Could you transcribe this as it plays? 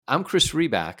I'm Chris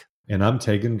Riback. And I'm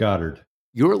Tegan Goddard.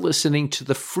 You're listening to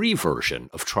the free version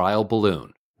of Trial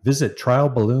Balloon. Visit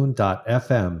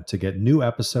trialballoon.fm to get new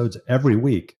episodes every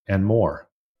week and more.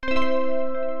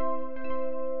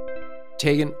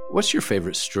 Tegan, what's your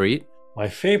favorite street? My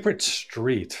favorite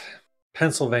street,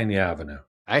 Pennsylvania Avenue.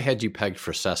 I had you pegged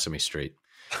for Sesame Street.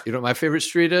 You know what my favorite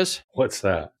street is? What's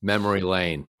that? Memory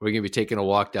Lane. We're going to be taking a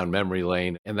walk down Memory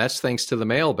Lane, and that's thanks to the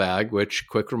mailbag, which,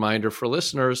 quick reminder for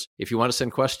listeners, if you want to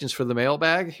send questions for the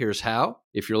mailbag, here's how.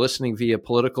 If you're listening via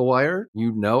Political Wire,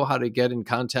 you know how to get in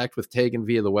contact with Tegan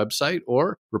via the website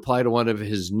or reply to one of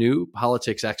his new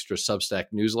Politics Extra Substack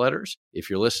newsletters. If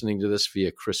you're listening to this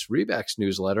via Chris Riback's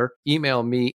newsletter, email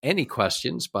me any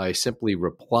questions by simply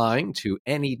replying to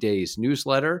any day's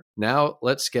newsletter. Now,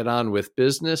 let's get on with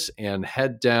business and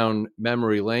head down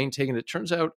memory lane. Tegan, it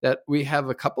turns out that we have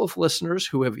a couple of listeners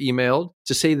who have emailed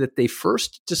to say that they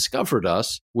first discovered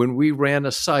us when we ran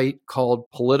a site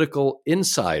called Political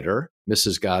Insider.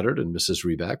 Mrs. Goddard and Mrs.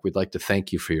 Riback, we'd like to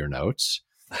thank you for your notes.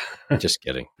 Just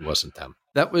kidding. It wasn't them.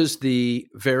 That was the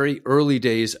very early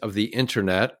days of the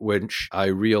internet, which I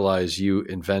realize you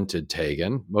invented,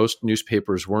 Tegan. Most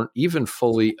newspapers weren't even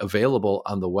fully available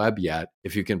on the web yet,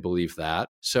 if you can believe that.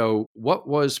 So what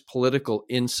was Political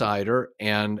Insider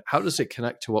and how does it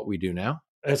connect to what we do now?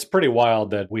 It's pretty wild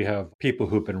that we have people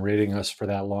who've been reading us for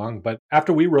that long. But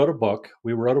after we wrote a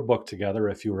book together,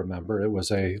 if you remember. It was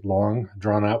a long,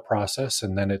 drawn-out process,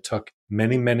 and then it took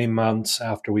many, many months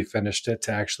after we finished it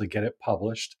to actually get it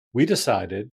published. We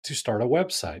decided to start a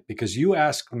website because you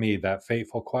asked me that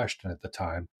fateful question at the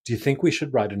time. Do you think we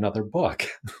should write another book?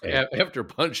 After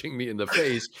punching me in the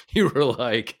face, you were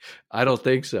like, I don't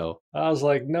think so. I was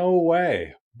like, no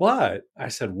way. But I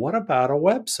said, what about a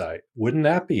website? Wouldn't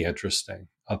that be interesting?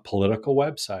 A political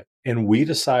website. And we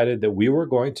decided that we were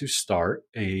going to start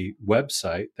a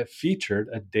website that featured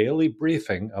a daily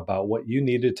briefing about what you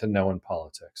needed to know in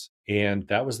politics. And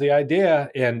that was the idea.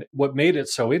 And what made it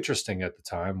so interesting at the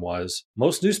time was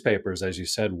most newspapers, as you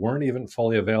said, weren't even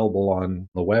fully available on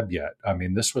the web yet. I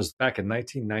mean, this was back in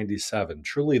 1997,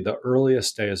 truly the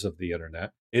earliest days of the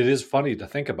internet. It is funny to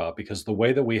think about because the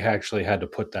way that we actually had to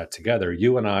put that together,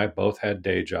 you and I both had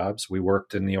day jobs. We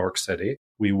worked in New York City.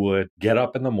 We would get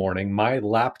up in the morning. My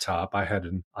laptop, I had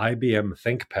an IBM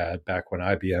ThinkPad back when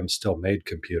IBM still made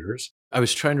computers. I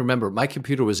was trying to remember. My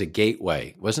computer was a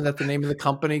Gateway. Wasn't that the name of the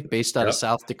company based out of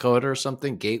South Dakota or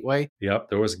something? Gateway? Yep.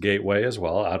 There was Gateway as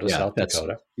well out of South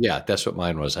Dakota. Yeah, that's what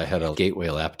mine was. I had a Gateway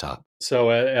laptop.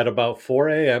 So at about 4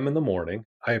 a.m. in the morning,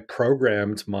 I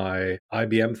programmed my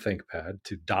IBM ThinkPad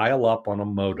to dial up on a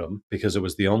modem because it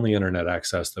was the only internet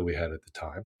access that we had at the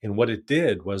time. And what it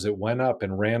did was it went up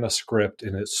and ran a script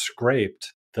and it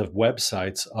scraped the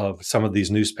websites of some of these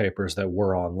newspapers that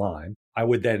were online. I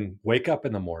would then wake up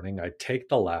in the morning, I'd take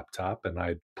the laptop and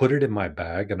I'd put it in my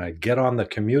bag and I'd get on the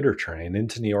commuter train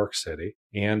into New York City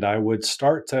and I would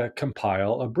start to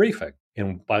compile a briefing.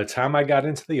 And by the time I got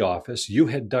into the office, you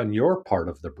had done your part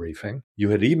of the briefing.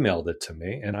 You had emailed it to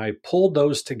me, and I pulled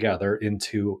those together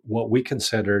into what we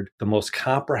considered the most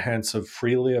comprehensive,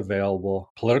 freely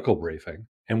available political briefing.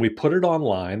 And we put it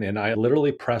online, and I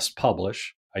literally pressed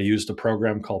publish. I used a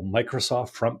program called Microsoft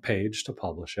Front Page to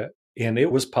publish it. And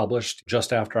it was published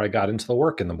just after I got into the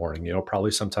work in the morning,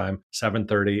 probably sometime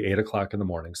 7:30, 8 o'clock in the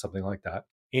morning, something like that.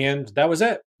 And that was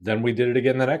it. Then we did it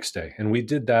again the next day. And we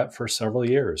did that for several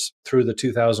years through the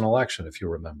 2000 election, if you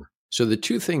remember. So the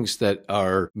two things that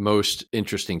are most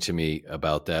interesting to me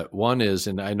about that, one is,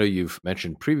 and I know you've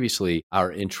mentioned previously,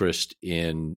 our interest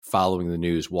in following the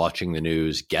news, watching the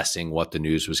news, guessing what the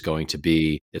news was going to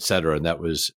be, et cetera. And that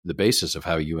was the basis of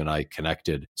how you and I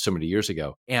connected so many years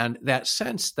ago. And that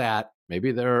sense that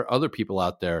maybe there are other people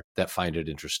out there that find it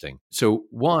interesting. So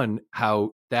one,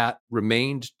 how that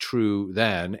remained true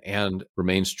then and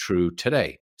remains true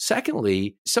today.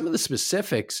 Secondly, some of the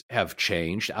specifics have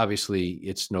changed. Obviously,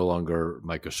 it's no longer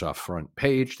Microsoft Front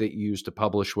Page that you use to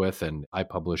publish with, and I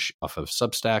publish off of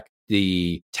Substack.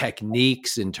 The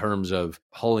techniques in terms of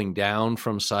pulling down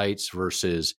from sites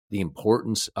versus the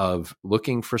importance of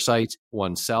looking for sites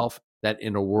oneself, that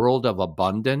in a world of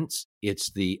abundance,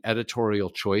 it's the editorial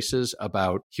choices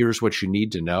about here's what you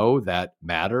need to know that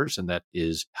matters and that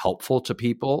is helpful to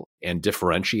people and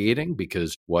differentiating,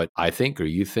 because what I think or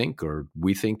you think or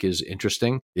we think is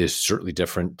interesting is certainly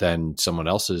different than someone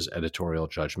else's editorial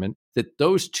judgment. That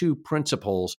those two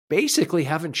principles basically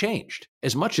haven't changed.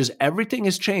 As much as everything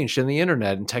has changed in the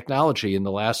internet and technology in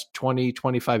the last 20,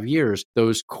 25 years,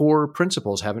 those core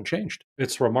principles haven't changed.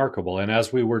 It's remarkable. And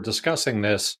as we were discussing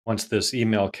this, once this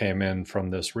email came in from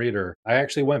this reader, later, I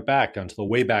actually went back onto the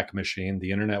Wayback Machine,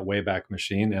 the internet Wayback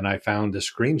Machine, and I found a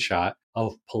screenshot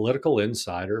of Political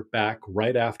Insider back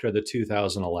right after the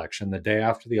 2000 election, the day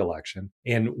after the election.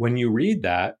 And when you read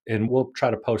that, and we'll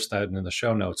try to post that in the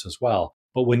show notes as well,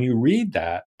 but when you read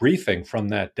that briefing from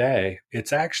that day,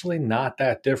 it's actually not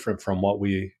that different from what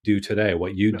we do today,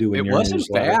 what you do in your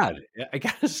newsletter. It wasn't bad. I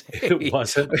gotta say. It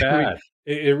wasn't bad.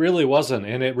 It really wasn't.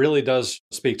 And it really does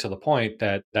speak to the point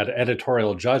that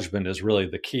editorial judgment is really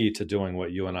the key to doing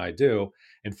what you and I do.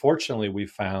 And fortunately, we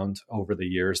found over the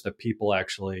years that people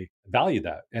actually value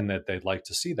that and that they'd like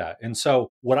to see that. And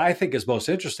so what I think is most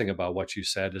interesting about what you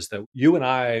said is that you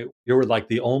were like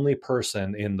the only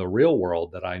person in the real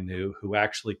world that I knew who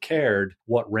actually cared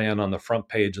what ran on the front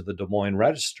page of the Des Moines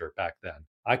Register back then.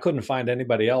 I couldn't find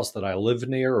anybody else that I lived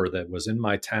near or that was in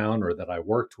my town or that I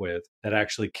worked with that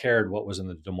actually cared what was in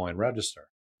the Des Moines Register.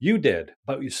 You did.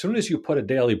 But as soon as you put a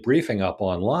daily briefing up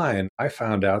online, I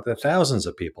found out that thousands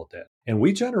of people did. And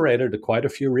we generated quite a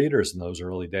few readers in those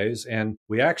early days. And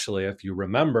we actually, if you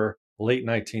remember, late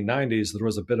 1990s, there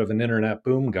was a bit of an internet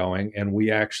boom going, and we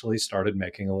actually started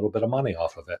making a little bit of money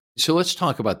off of it. So let's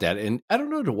talk about that. And I don't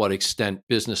know to what extent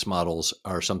business models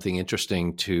are something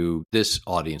interesting to this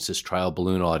audience, this trial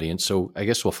balloon audience. So I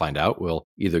guess we'll find out. We'll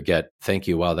either get, thank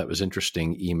you, wow, that was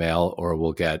interesting email, or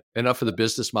we'll get enough of the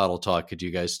business model talk. Could you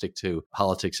guys stick to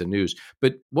politics and news?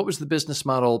 But what was the business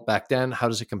model back then? How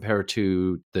does it compare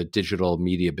to the digital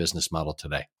media business model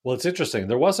today? Well, it's interesting.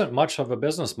 There wasn't much of a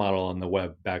business model on the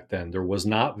web back then. There was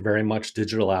not very much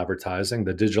digital advertising.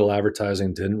 The digital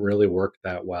advertising didn't really work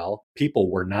that well. People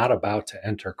were not about to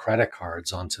enter credit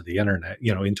cards onto the internet,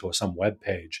 into some web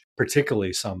page,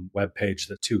 particularly some web page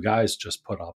that two guys just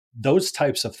put up. Those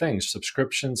types of things,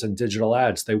 subscriptions and digital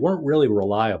ads, they weren't really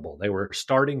reliable. They were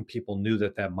starting. People knew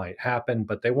that might happen,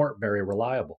 but they weren't very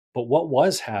reliable. But what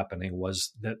was happening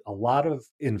was that a lot of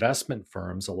investment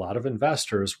firms, a lot of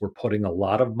investors were putting a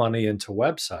lot of money into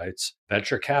websites,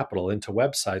 venture capital into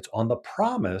websites, on the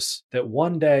promise that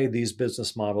one day these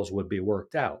business models would be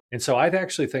worked out. And so I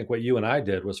actually think what you and I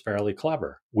did was fairly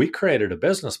clever. We created a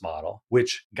business model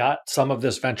which got some of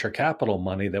this venture capital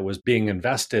money that was being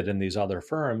invested in these other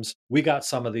firms. We got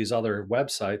some of these other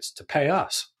websites to pay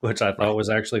us, which I thought was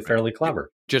actually fairly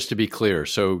clever. Just to be clear,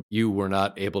 so you were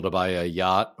not able to buy a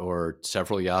yacht or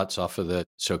several yachts off of the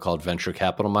so-called venture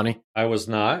capital money? I was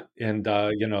not. And,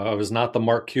 I was not the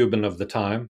Mark Cuban of the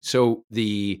time. So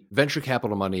the venture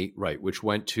capital money, right, which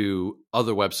went to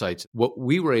other websites, what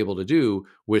we were able to do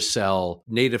was sell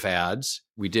native ads.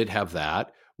 We did have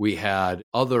that. We had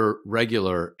other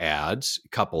regular ads, a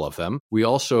couple of them. We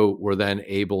also were then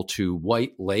able to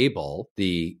white label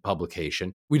the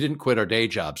publication. We didn't quit our day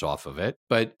jobs off of it,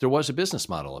 but there was a business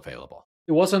model available.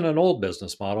 It wasn't an old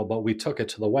business model, but we took it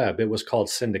to the web. It was called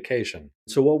syndication.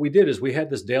 So what we did is we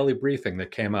had this daily briefing that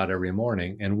came out every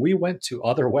morning, and we went to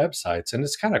other websites. And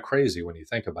it's kind of crazy when you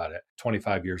think about it,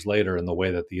 25 years later, in the way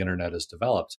that the internet has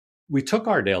developed. We took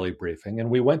our daily briefing and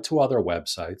we went to other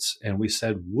websites and we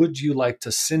said, would you like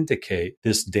to syndicate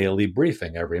this daily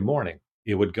briefing every morning?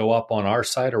 It would go up on our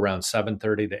site around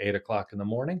 7:30 to 8 o'clock in the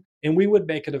morning, and we would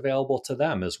make it available to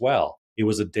them as well. It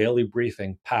was a daily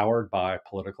briefing powered by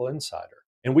Political Insider.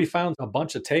 And we found a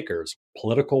bunch of takers.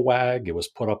 Political Wag, it was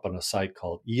put up on a site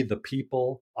called E! The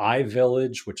People,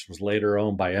 iVillage, which was later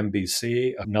owned by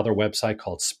NBC, another website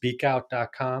called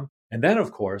speakout.com. And then,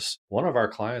 of course, one of our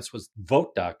clients was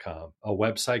Vote.com, a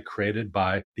website created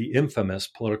by the infamous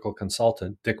political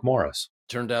consultant, Dick Morris.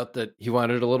 Turned out that he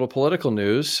wanted a little political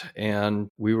news, and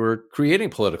we were creating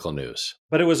political news.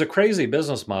 But it was a crazy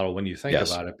business model when you think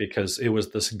about it, because it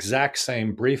was this exact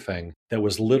same briefing that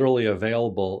was literally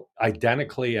available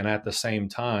identically and at the same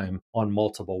time on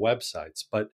multiple websites.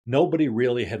 But nobody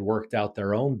really had worked out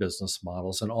their own business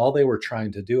models. And all they were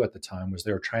trying to do at the time was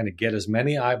they were trying to get as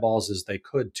many eyeballs as they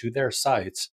could to their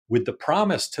sites with the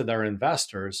promise to their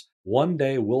investors, one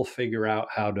day we'll figure out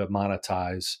how to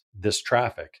monetize this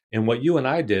traffic. And what you and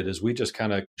I did is we just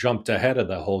kind of jumped ahead of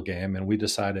the whole game and we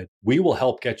decided we will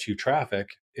help get you traffic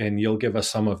and you'll give us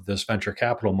some of this venture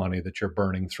capital money that you're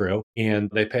burning through. And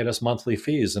they paid us monthly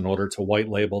fees in order to white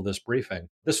label this briefing.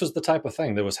 This was the type of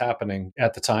thing that was happening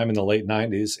at the time in the late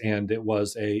 90s. And it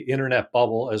was a internet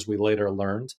bubble, as we later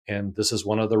learned. And this is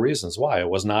one of the reasons why it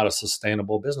was not a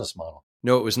sustainable business model.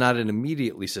 No, it was not an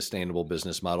immediately sustainable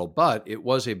business model, but it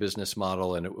was a business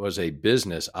model and it was a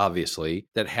business, obviously,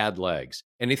 that had legs.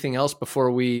 Anything else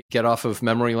before we get off of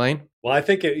memory lane? Well, I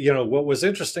think, what was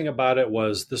interesting about it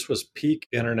was this was peak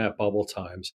internet bubble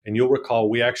times. And you'll recall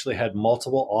we actually had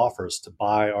multiple offers to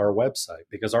buy our website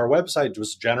because our website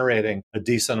was generating a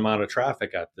decent amount of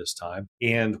traffic at this time.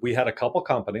 And we had a couple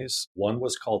companies. One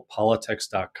was called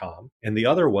politics.com and the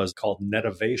other was called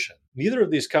Netivation. Neither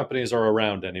of these companies are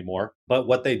around anymore. But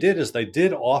what they did is they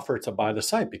did offer to buy the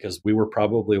site because we were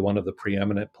probably one of the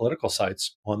preeminent political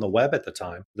sites on the web at the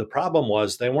time. The problem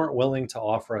was they weren't willing to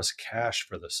offer us cash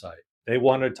for the site. They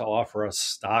wanted to offer us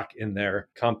stock in their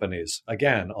companies,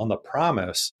 again, on the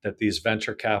promise that these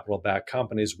venture capital backed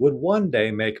companies would one day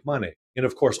make money. And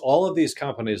of course, all of these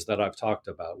companies that I've talked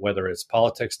about, whether it's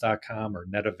politics.com or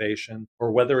Netivation,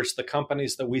 or whether it's the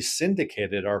companies that we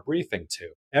syndicated our briefing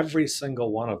to, every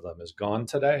single one of them is gone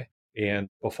today. And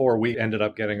before we ended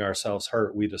up getting ourselves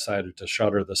hurt, we decided to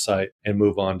shutter the site and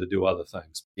move on to do other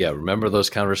things. Yeah, remember those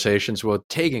conversations? Well,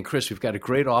 Taegan, Chris, we've got a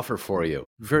great offer for you.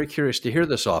 Very curious to hear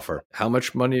this offer. How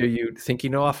much money are you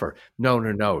thinking to offer?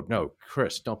 No,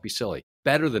 Chris, don't be silly.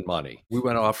 Better than money. We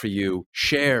want to offer you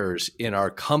shares in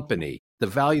our company. The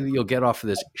value that you'll get off of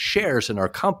this shares in our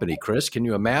company, Chris, can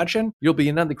you imagine? You'll be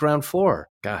in on the ground floor.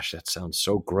 Gosh, that sounds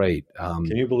so great.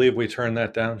 Can you believe we turned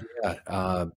that down?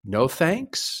 Yeah, no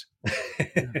thanks.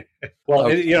 Well,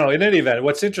 in any event,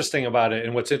 what's interesting about it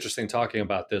and what's interesting talking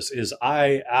about this is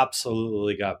I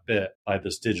absolutely got bit by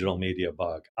this digital media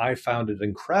bug. I found it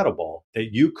incredible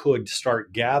that you could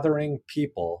start gathering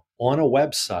people on a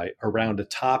website around a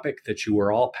topic that you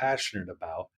were all passionate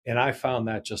about. And I found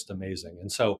that just amazing.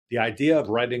 And so the idea of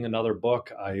writing another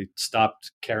book, I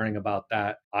stopped caring about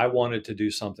that. I wanted to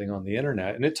do something on the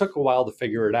internet. And it took a while to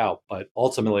figure it out. But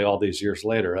ultimately, all these years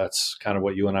later, that's kind of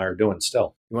what you and I are doing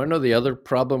still. You want to know the other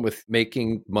problem with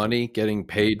making money, getting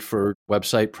paid for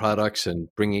website products and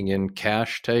bringing in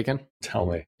cash, Taegan? Tell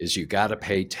me. Is you got to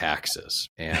pay taxes.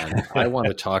 And I want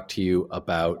to talk to you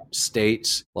about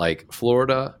states like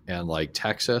Florida and like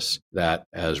Texas that,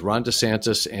 as Ron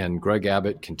DeSantis and Greg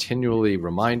Abbott continually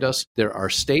remind us, there are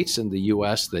states in the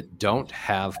U.S. that don't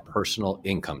have personal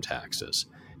income taxes.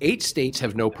 8 states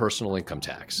have no personal income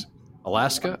tax.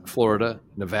 Alaska, Florida,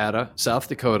 Nevada, South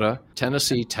Dakota,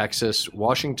 Tennessee, Texas,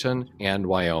 Washington, and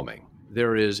Wyoming.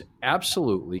 There is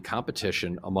absolutely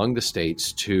competition among the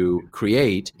states to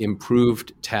create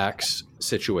improved tax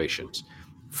situations.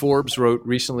 Forbes wrote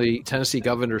recently, Tennessee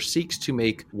governor seeks to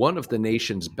make one of the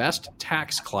nation's best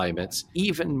tax climates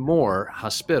even more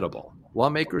hospitable.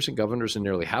 Lawmakers and governors in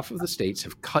nearly half of the states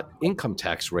have cut income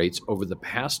tax rates over the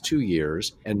past 2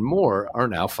 years, and more are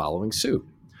now following suit.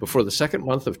 Before the second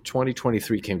month of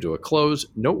 2023 came to a close,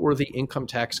 noteworthy income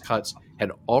tax cuts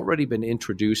had already been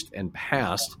introduced and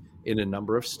passed in a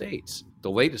number of states.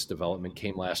 The latest development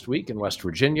came last week in West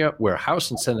Virginia, where House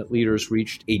and Senate leaders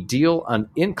reached a deal on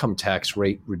income tax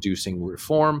rate reducing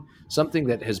reform, something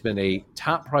that has been a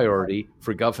top priority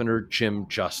for Governor Jim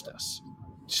Justice.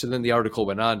 So then the article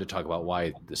went on to talk about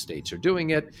why the states are doing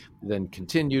it, then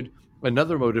continued.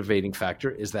 Another motivating factor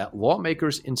is that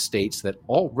lawmakers in states that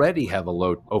already have a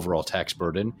low overall tax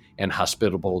burden and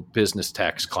hospitable business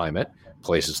tax climate,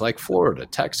 places like Florida,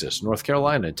 Texas, North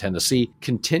Carolina, and Tennessee,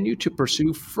 continue to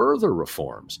pursue further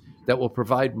reforms that will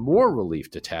provide more relief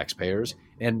to taxpayers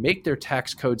and make their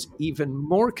tax codes even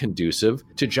more conducive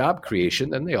to job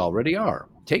creation than they already are.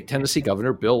 Take Tennessee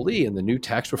Governor Bill Lee and the new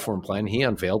tax reform plan he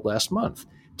unveiled last month.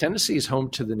 Tennessee is home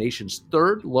to the nation's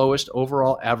 3rd lowest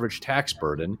overall average tax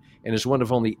burden and is one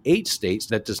of only 8 states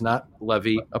that does not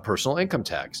levy a personal income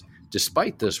tax.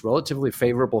 Despite this relatively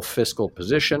favorable fiscal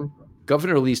position,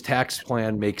 Governor Lee's tax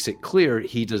plan makes it clear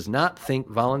he does not think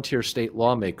volunteer state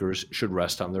lawmakers should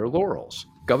rest on their laurels.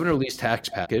 Governor Lee's tax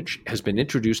package has been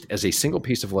introduced as a single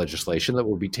piece of legislation that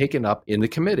will be taken up in the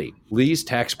committee. Lee's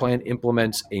tax plan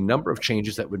implements a number of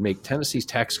changes that would make Tennessee's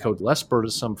tax code less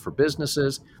burdensome for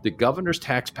businesses. The governor's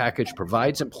tax package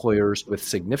provides employers with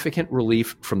significant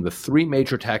relief from the 3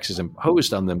 major taxes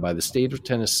imposed on them by the state of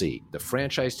Tennessee: the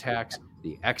franchise tax,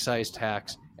 the excise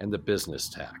tax, and the business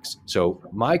tax. So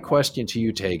my question to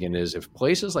you, Taegan, is if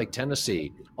places like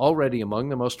Tennessee, already among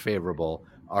the most favorable,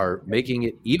 are making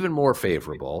it even more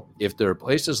favorable, if there are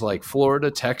places like Florida,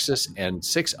 Texas, and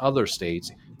 6 other states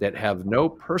that have no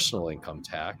personal income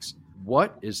tax,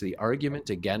 what is the argument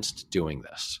against doing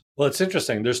this? Well, it's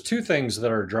interesting. There's 2 things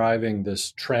that are driving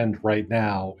this trend right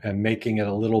now and making it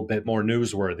a little bit more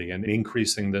newsworthy and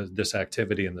increasing this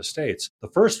activity in the states. The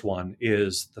first one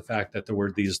is the fact that there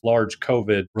were these large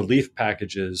COVID relief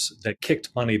packages that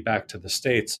kicked money back to the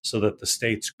states so that the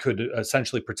states could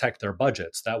essentially protect their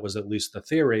budgets. That was at least the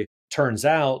theory. turns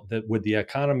out that with the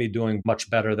economy doing much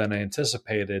better than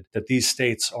anticipated, that these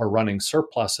states are running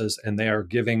surpluses and they are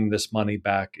giving this money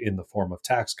back in the form of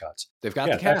tax cuts. They've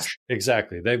got the cash.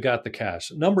 Exactly. They've got the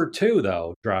cash. Number two,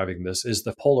 though, driving this is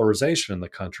the polarization in the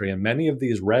country. And many of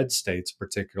these red states,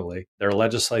 particularly, their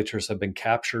legislatures have been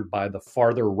captured by the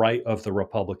farther right of the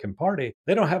Republican Party.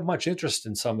 They don't have much interest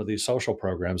in some of these social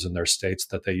programs in their states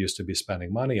that they used to be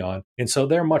spending money on. And so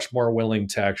they're much more willing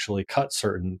to actually cut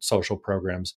certain social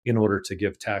programs in order to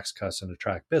give tax cuts and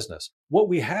attract business. What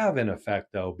we have in effect,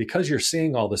 though, because you're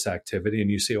seeing all this activity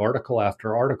and you see article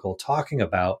after article talking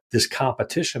about this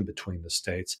competition between the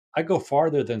states, I go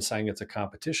farther than saying it's a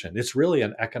competition. It's really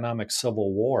an economic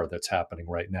civil war that's happening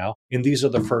right now. And these are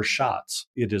the first shots.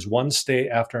 It is one state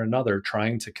after another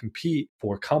trying to compete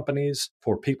for companies,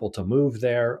 for people to move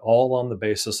there, all on the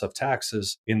basis of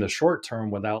taxes in the short term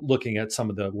without looking at some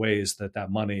of the ways that that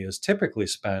money is typically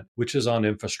spent, which is on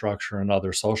infrastructure and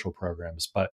other social programs.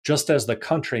 But just as the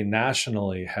country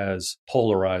nationally has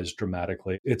polarized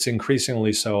dramatically, it's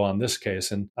increasingly so on this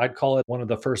case. And I'd call it one of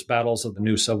the first battles of the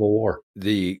new Civil War.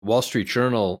 The Wall Street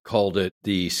Journal called it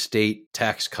the state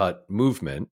tax cut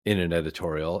movement in an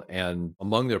editorial. And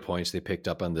among their points, they picked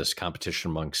up on this competition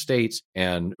among states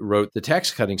and wrote, the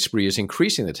tax cutting spree is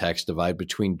increasing the tax divide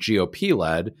between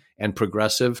GOP-led and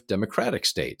progressive Democratic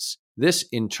states. This,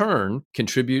 in turn,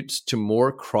 contributes to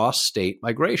more cross-state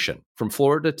migration. From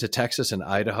Florida to Texas and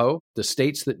Idaho, the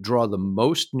states that draw the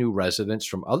most new residents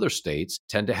from other states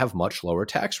tend to have much lower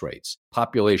tax rates.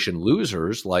 Population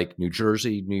losers like New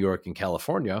Jersey, New York, and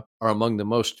California are among the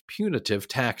most punitive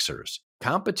taxers.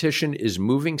 Competition is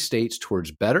moving states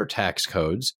towards better tax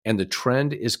codes, and the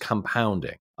trend is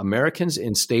compounding. Americans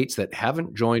in states that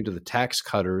haven't joined the tax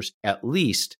cutters at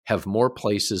least have more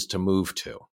places to move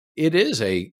to. It is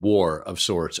a war of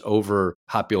sorts over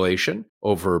population,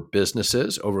 over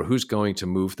businesses, over who's going to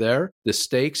move there. The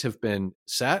stakes have been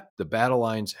set. The battle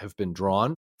lines have been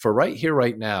drawn. For right here,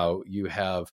 right now, you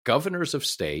have governors of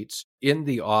states in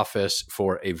the office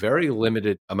for a very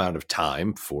limited amount of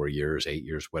time, 4 years, 8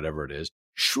 years, whatever it is,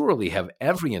 surely have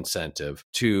every incentive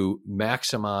to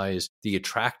maximize the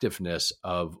attractiveness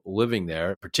of living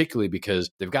there, particularly because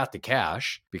they've got the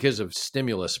cash, because of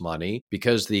stimulus money,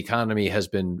 because the economy has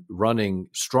been running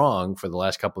strong for the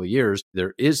last couple of years.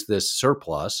 There is this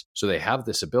surplus, so they have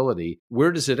this ability.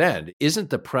 Where does it end? Isn't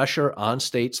the pressure on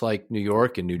states like New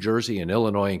York and New Jersey and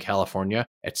Illinois and California,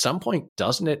 at some point,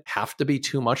 doesn't it have to be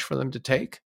too much for them to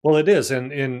take? Well, it is.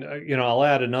 And I'll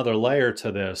add another layer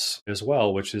to this as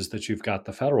well, which is that you've got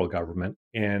the federal government.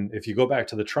 And if you go back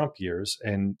to the Trump years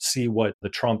and see what the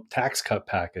Trump tax cut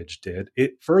package did,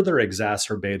 it further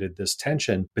exacerbated this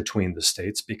tension between the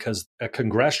states because a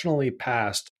congressionally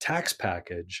passed tax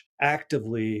package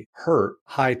actively hurt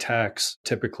high tax,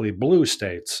 typically blue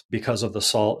states because of the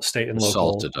state and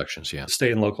local deductions,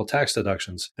 state and local tax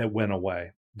deductions that went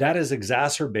away. That has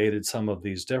exacerbated some of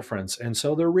these differences. And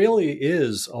so there really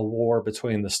is a war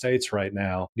between the states right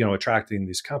now, attracting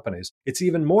these companies. It's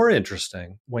even more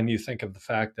interesting when you think of the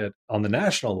fact that on the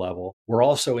national level, we're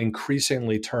also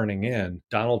increasingly turning in.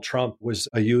 Donald Trump was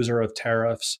a user of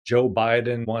tariffs. Joe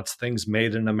Biden wants things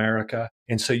made in America.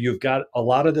 And so you've got a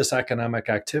lot of this economic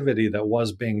activity that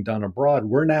was being done abroad.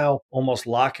 We're now almost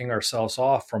locking ourselves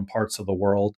off from parts of the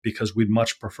world because we'd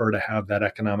much prefer to have that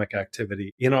economic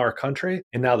activity in our country.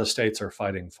 And now the states are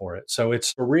fighting for it. So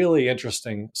it's a really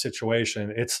interesting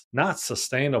situation. It's not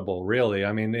sustainable, really.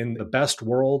 I mean, in the best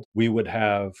world, we would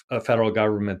have a federal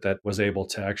government that was able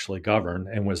to actually govern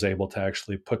and was able to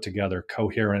actually put together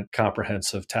coherent,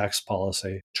 comprehensive tax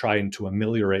policy, trying to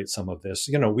ameliorate some of this.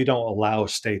 We don't allow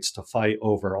states to fight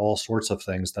over all sorts of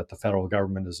things that the federal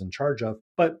government is in charge of.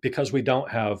 But because we don't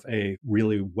have a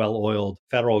really well-oiled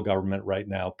federal government right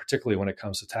now, particularly when it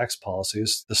comes to tax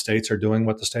policies, the states are doing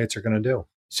what the states are going to do.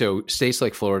 So states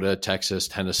like Florida, Texas,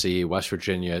 Tennessee, West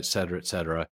Virginia, et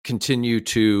cetera, continue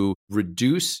to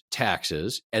reduce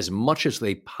taxes as much as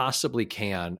they possibly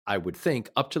can, I would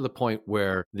think, up to the point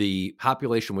where the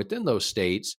population within those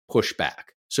states push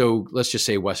back. So let's just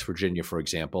say West Virginia, for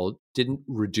example, didn't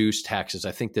reduce taxes.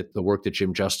 I think that the work that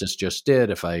Jim Justice just did,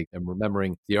 if I am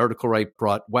remembering the article right,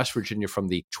 brought West Virginia from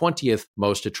the 20th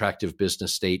most attractive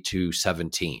business state to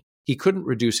 17. He couldn't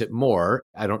reduce it more.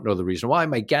 I don't know the reason why.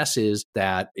 My guess is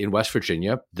that in West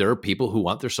Virginia, there are people who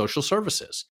want their social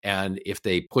services. And if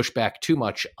they push back too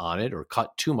much on it or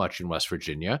cut too much in West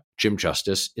Virginia, Jim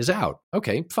Justice is out.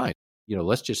 Okay, fine.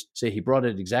 Let's just say he brought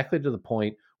it exactly to the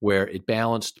point where it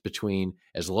balanced between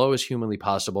as low as humanly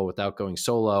possible without going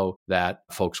so low that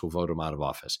folks will vote him out of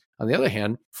office. On the other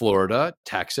hand, Florida,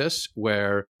 Texas,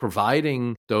 where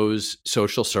providing those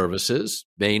social services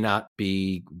may not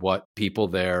be what people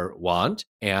there want.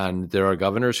 And there are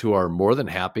governors who are more than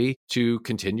happy to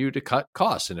continue to cut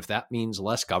costs. And if that means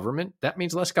less government, that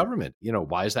means less government.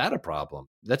 Why is that a problem?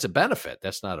 That's a benefit.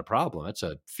 That's not a problem. That's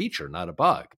a feature, not a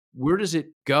bug. Where does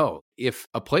it go? If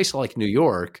a place like New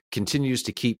York continues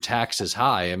to keep taxes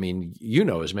high, I mean,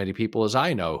 as many people as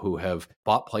I know who have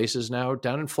bought places now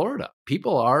down in Florida.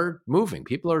 People are moving.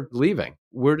 People are leaving.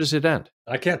 Where does it end?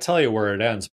 I can't tell you where it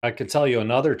ends. I could tell you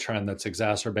another trend that's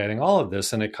exacerbating all of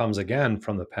this, and it comes again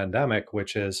from the pandemic,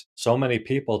 which is so many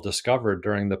people discovered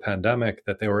during the pandemic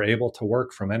that they were able to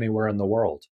work from anywhere in the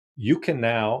world. You can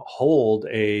now hold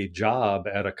a job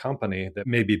at a company that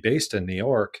may be based in New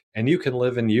York, and you can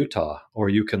live in Utah, or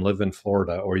you can live in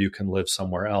Florida, or you can live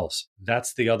somewhere else.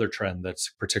 That's the other trend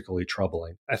that's particularly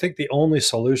troubling. I think the only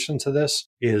solution to this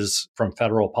is from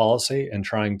federal policy and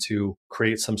trying to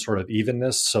create some sort of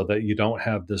evenness so that you don't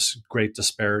have this great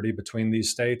disparity between these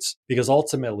states, because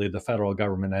ultimately the federal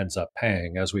government ends up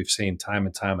paying, as we've seen time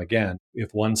and time again.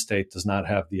 If one state does not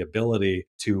have the ability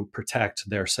to protect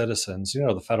their citizens,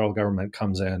 the federal government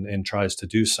comes in and tries to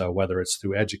do so, whether it's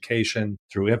through education,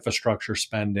 through infrastructure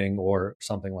spending, or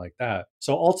something like that.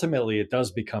 So ultimately, it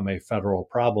does become a federal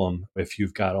problem if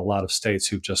you've got a lot of states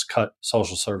who've just cut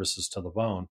social services to the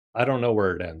bone. I don't know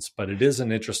where it ends, but it is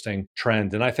an interesting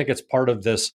trend. And I think it's part of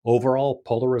this overall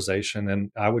polarization,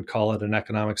 and I would call it an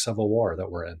economic civil war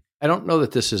that we're in. I don't know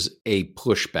that this is a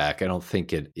pushback. I don't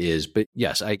think it is. But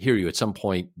yes, I hear you. At some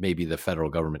point, maybe the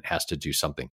federal government has to do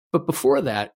something. But before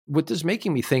that, what this is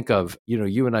making me think of,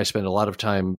 you and I spend a lot of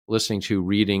time listening to,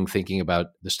 reading, thinking about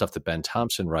the stuff that Ben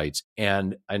Thompson writes.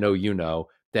 And I know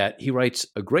that he writes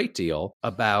a great deal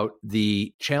about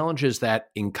the challenges that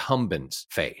incumbents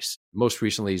face. Most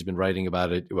recently, he's been writing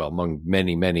about it, among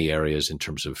many, many areas in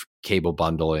terms of cable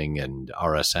bundling and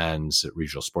RSNs,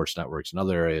 regional sports networks, and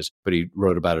other areas. But he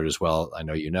wrote about it as well, I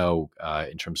know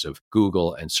in terms of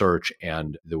Google and search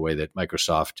and the way that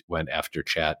Microsoft went after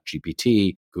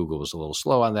ChatGPT. Google was a little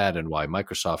slow on that, and why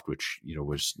Microsoft, which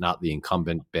was not the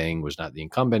incumbent, Bing was not the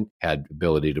incumbent, had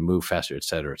ability to move faster, et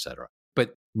cetera, et cetera.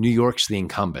 But New York's the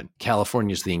incumbent.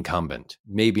 California's the incumbent.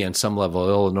 Maybe on some level,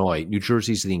 Illinois, New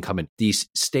Jersey's the incumbent. These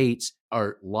states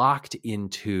are locked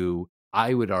into,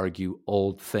 I would argue,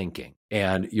 old thinking.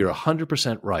 And you're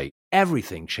 100% right.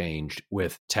 Everything changed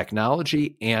with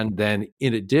technology. And then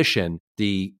in addition,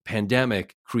 the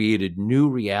pandemic created new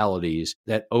realities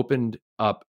that opened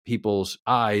up people's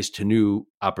eyes to new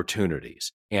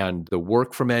opportunities. And the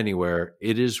work from anywhere,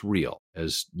 it is real,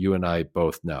 as you and I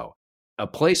both know. A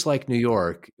place like New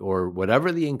York, or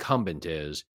whatever the incumbent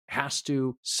is, has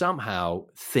to somehow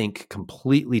think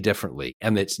completely differently.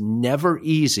 And it's never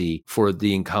easy for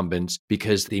the incumbents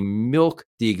because they milk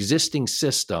the existing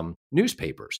system,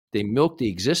 newspapers. They milk the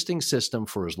existing system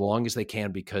for as long as they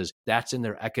can because that's in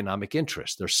their economic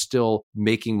interest. They're still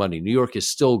making money. New York is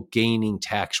still gaining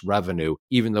tax revenue,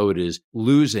 even though it is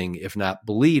losing, if not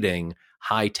bleeding,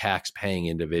 high tax paying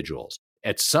individuals.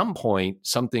 At some point,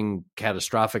 something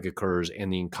catastrophic occurs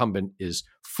and the incumbent is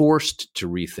forced to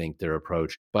rethink their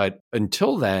approach. But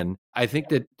until then, I think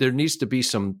that there needs to be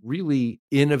some really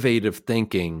innovative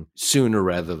thinking sooner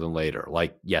rather than later,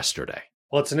 like yesterday.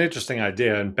 Well, it's an interesting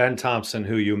idea. And Ben Thompson,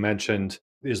 who you mentioned,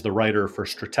 is the writer for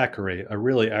Stratechery, a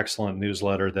really excellent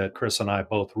newsletter that Chris and I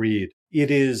both read. It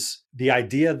is the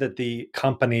idea that the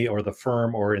company or the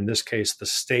firm, or in this case, the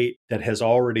state that has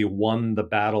already won the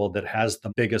battle, that has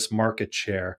the biggest market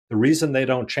share, the reason they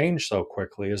don't change so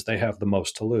quickly is they have the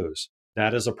most to lose.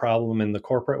 That is a problem in the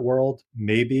corporate world.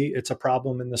 Maybe it's a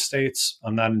problem in the states.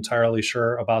 I'm not entirely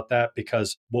sure about that,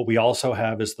 because what we also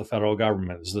have is the federal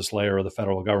government, is this layer of the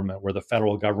federal government where the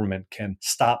federal government can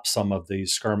stop some of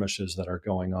these skirmishes that are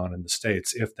going on in the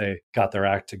states if they got their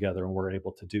act together and were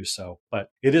able to do so. But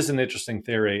it is an interesting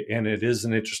theory, and it is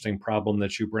an interesting problem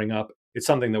that you bring up. It's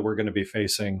something that we're going to be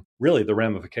facing, really the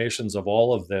ramifications of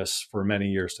all of this for many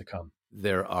years to come.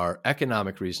 There are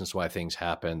economic reasons why things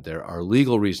happen. There are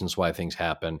legal reasons why things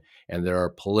happen. And there are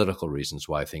political reasons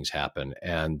why things happen.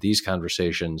 And these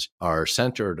conversations are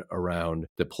centered around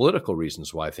the political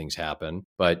reasons why things happen.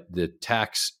 But the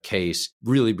tax case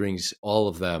really brings all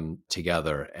of them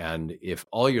together. And if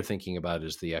all you're thinking about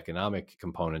is the economic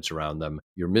components around them,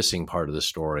 you're missing part of the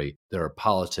story. There are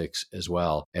politics as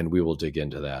well. And we will dig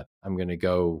into that. I'm going to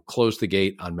go close the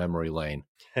gate on memory lane.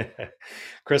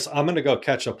 Chris, I'm going to go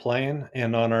catch a plane.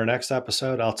 And on our next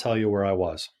episode, I'll tell you where I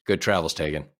was. Good travels,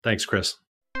 Tegan. Thanks, Chris.